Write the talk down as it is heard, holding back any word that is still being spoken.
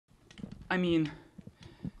I mean,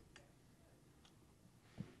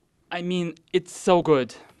 it's so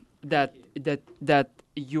good that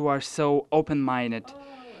you are so open-minded,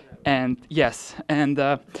 and yes, and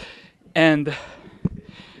can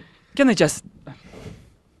I just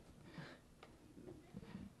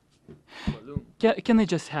can I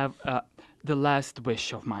just have the last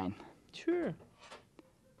wish of mine? Sure.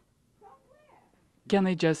 Can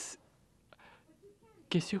I just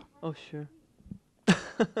kiss you? Oh, sure.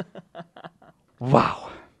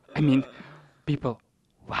 Wow. I mean, people,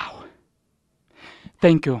 wow.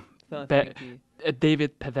 Thank you, Thank you.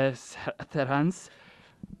 David Perez-Herranz,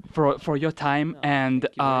 for your time, and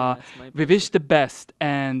thank you very much. My we wish the best,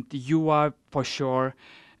 and you are for sure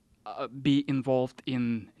be involved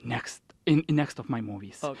in next of my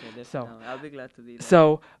movies. Okay, definitely. I'll be glad to be there.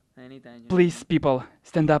 So Anytime. please, people,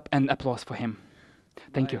 stand up and applause for him.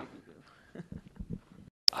 Thank you.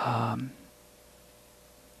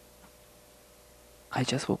 I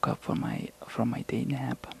just woke up from my day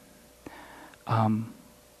nap.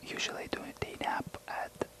 Usually I do a day nap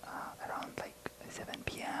at around like 7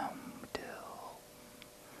 p.m.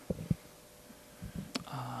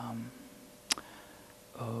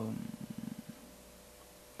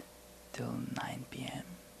 till 9 p.m.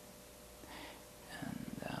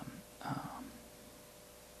 and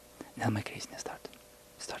then my craziness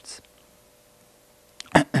starts.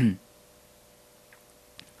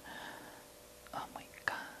 Oh my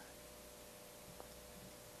god.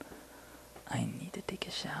 I need to take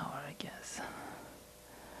a shower, I guess.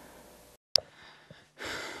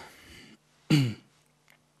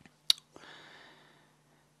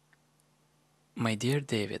 My dear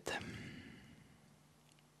David,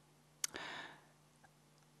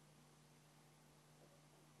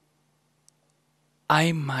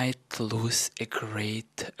 I might lose a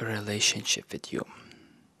great relationship with you,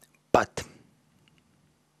 but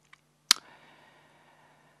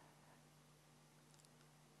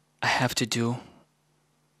I have to do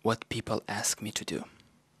what people ask me to do.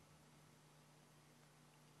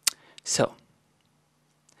 So,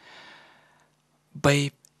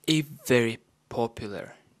 by a very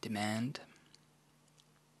popular demand,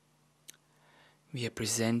 we are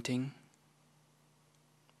presenting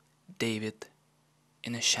David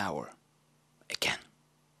in a shower again.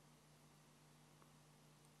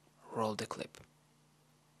 Roll the clip.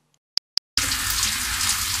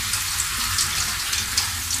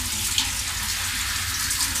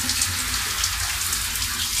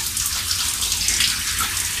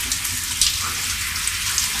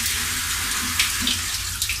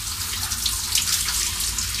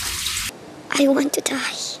 I want to die.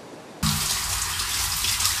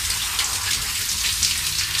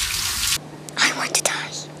 I want to die.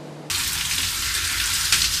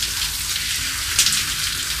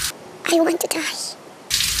 I want to die.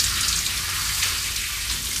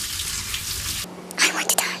 I want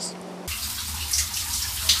to die.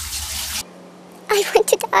 I want to die. I want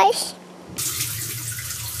to die.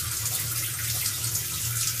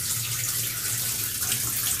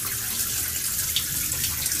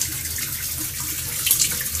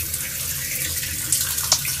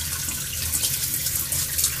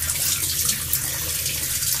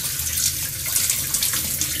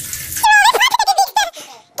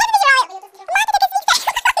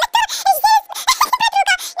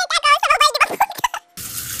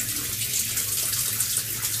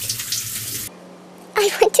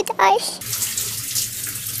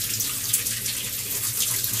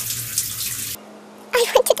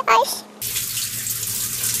 I want to die. I want to die.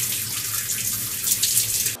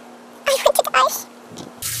 I want to die.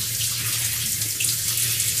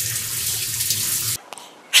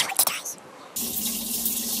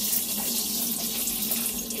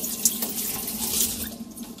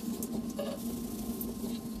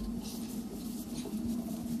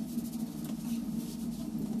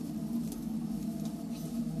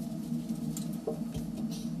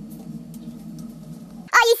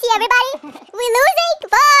 Oh, you see everybody? We're losing,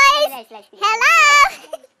 boys! Hello!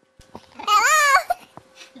 Hello!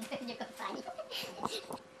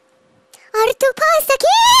 Artu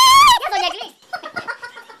Pasaki!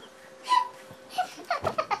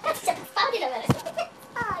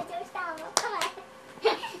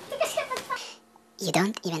 You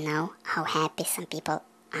don't even know how happy some people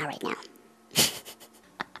are right now.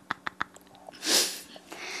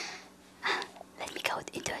 Let me go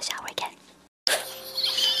into a shower again.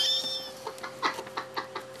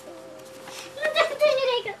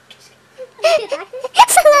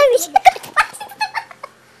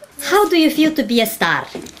 How do you feel to be a star?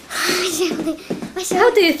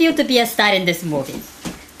 How do you feel to be a star in this movie?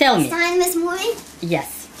 Tell me. Star in this movie?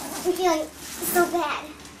 Yes. I'm feeling so bad.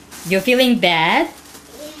 You're feeling bad?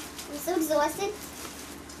 I'm so exhausted.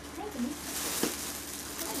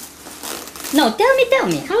 No, tell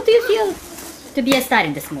me. How do you feel to be a star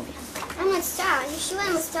in this movie? I'm a star. You sure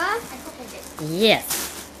I'm a star? Yes.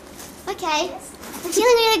 Okay. I'm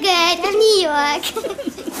feeling really good. I'm New York.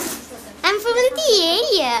 I'm from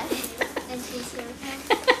Lithuania.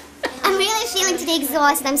 I'm really feeling today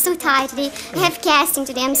exhausted. I'm so tired today. I have casting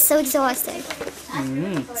today. I'm so exhausted.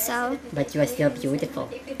 So. But you are still beautiful.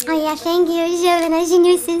 Oh yeah, thank you,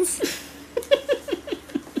 Jonusas.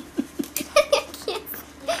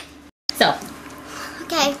 So,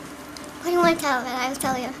 Okay. What do you want to tell me? I'll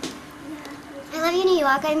tell you. I love you, New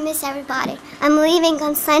York. I miss everybody. I'm leaving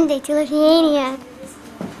on Sunday to Lithuania.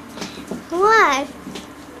 What?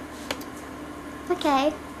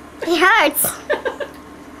 Okay. It hurts.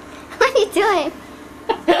 What are you doing?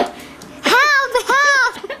 Help!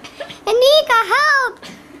 Help! Anika, help!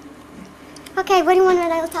 Okay, what do you want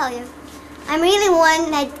that I will tell you? I'm really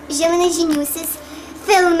one that Jonusas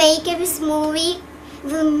filmmaker this movie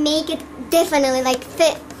will make it definitely like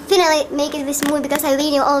finally make it this movie because I lived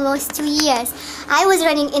here almost 2 years. I was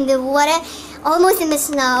running in the water, almost in the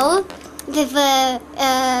snow, with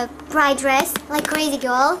a bright dress, like crazy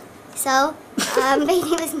girl. So I'm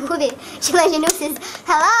making this movie. Jonusas,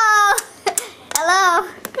 hello, hello.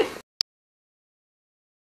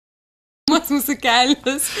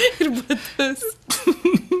 Musikalius ir batus.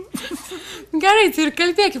 Gerai, tai ir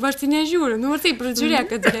kalbėkim, aš tai nežiūriu. Nu, ir taip, pradžiūrėk,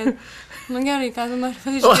 kad žiūrėk. Nu, gerai, ką tu nori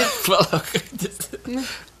pažiūrėti.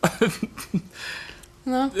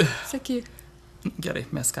 Nu, sakyk. Gerai,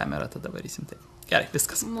 mes kamerą tada varysim taip. Gerai,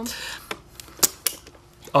 viskas. Nu.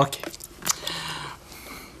 Okay.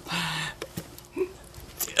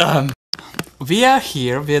 We are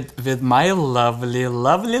here with my lovely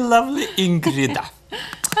Ingrida.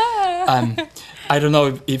 I don't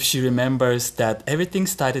know if she remembers that everything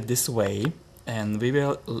started this way, and we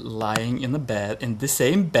were lying in the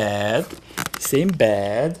same bed.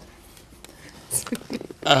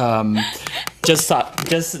 Just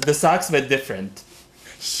the socks were different,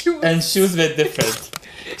 and shoes were different.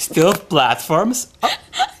 Still platforms. Oh.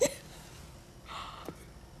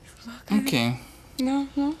 Okay. No.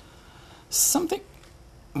 Something.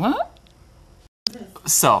 What?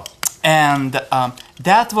 So. And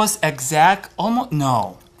that was almost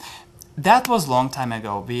no. That was long time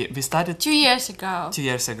ago. We started 2 years ago. 2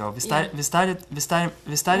 years ago. We started We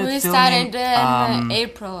filming. started in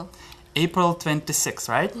April. April 26th,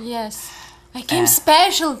 right? Yes. I came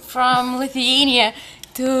special from Lithuania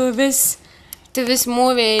to this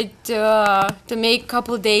movie to make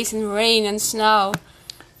couple days in rain and snow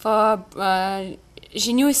for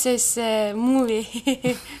Jonusas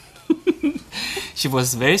movie. She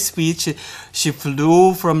was very sweet. She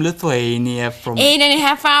flew from Lithuania from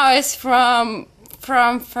 8.5 hours from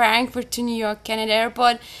Frankfurt to New York Kennedy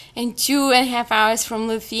Airport and 2.5 hours from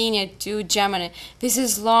Lithuania to Germany. This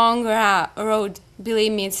is long road.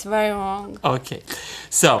 Believe me, it's very long. Okay,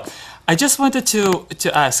 so I just wanted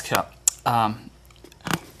to ask her,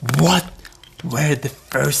 what were the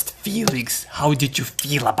first feelings? How did you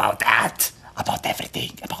feel about that? About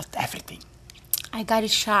everything? I got a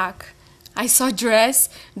shock. I saw dress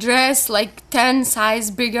like 10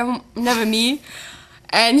 size bigger than me,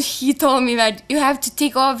 and he told me that you have to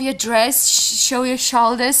take off your dress, show your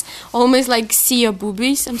shoulders, almost like see your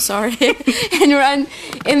boobies. I'm sorry, and run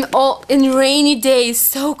in rainy days,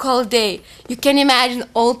 so cold day. You can imagine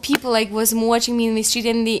all people like was watching me in the street,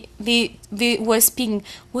 and they were speaking.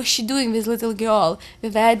 What's she doing, this little girl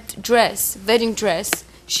with that dress, wedding dress?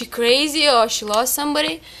 She crazy or she lost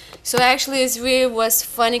somebody? So actually, it really was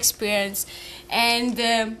fun experience, and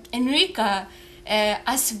Enrica,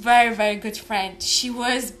 as very very good friend, she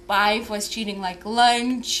was buying for us treating like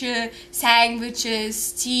lunch,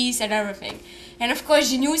 sandwiches, teas, and everything. And of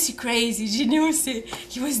course, Jonusas crazy,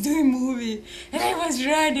 he was doing movie, and I was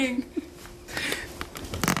running.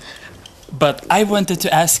 But I wanted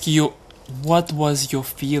to ask you, what was your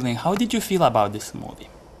feeling? How did you feel about this movie?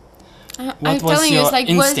 What was your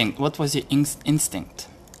instinct? What was your instinct?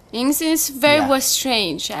 Instinct was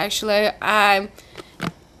strange, actually. I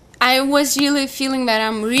was really feeling that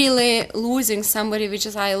I'm really losing somebody which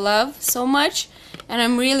is I love so much, and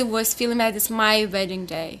I'm really was feeling that it's my wedding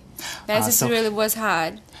day. That really was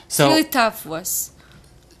hard. So really tough was.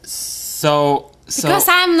 So because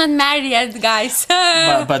I'm not married yet, guys.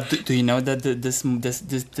 but do you know that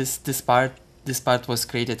this part was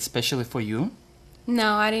created specially for you?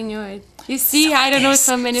 No, I didn't know it. You see, I don't know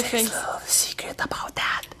so many things. There's a secret about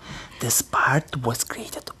that. This part was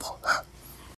created for her.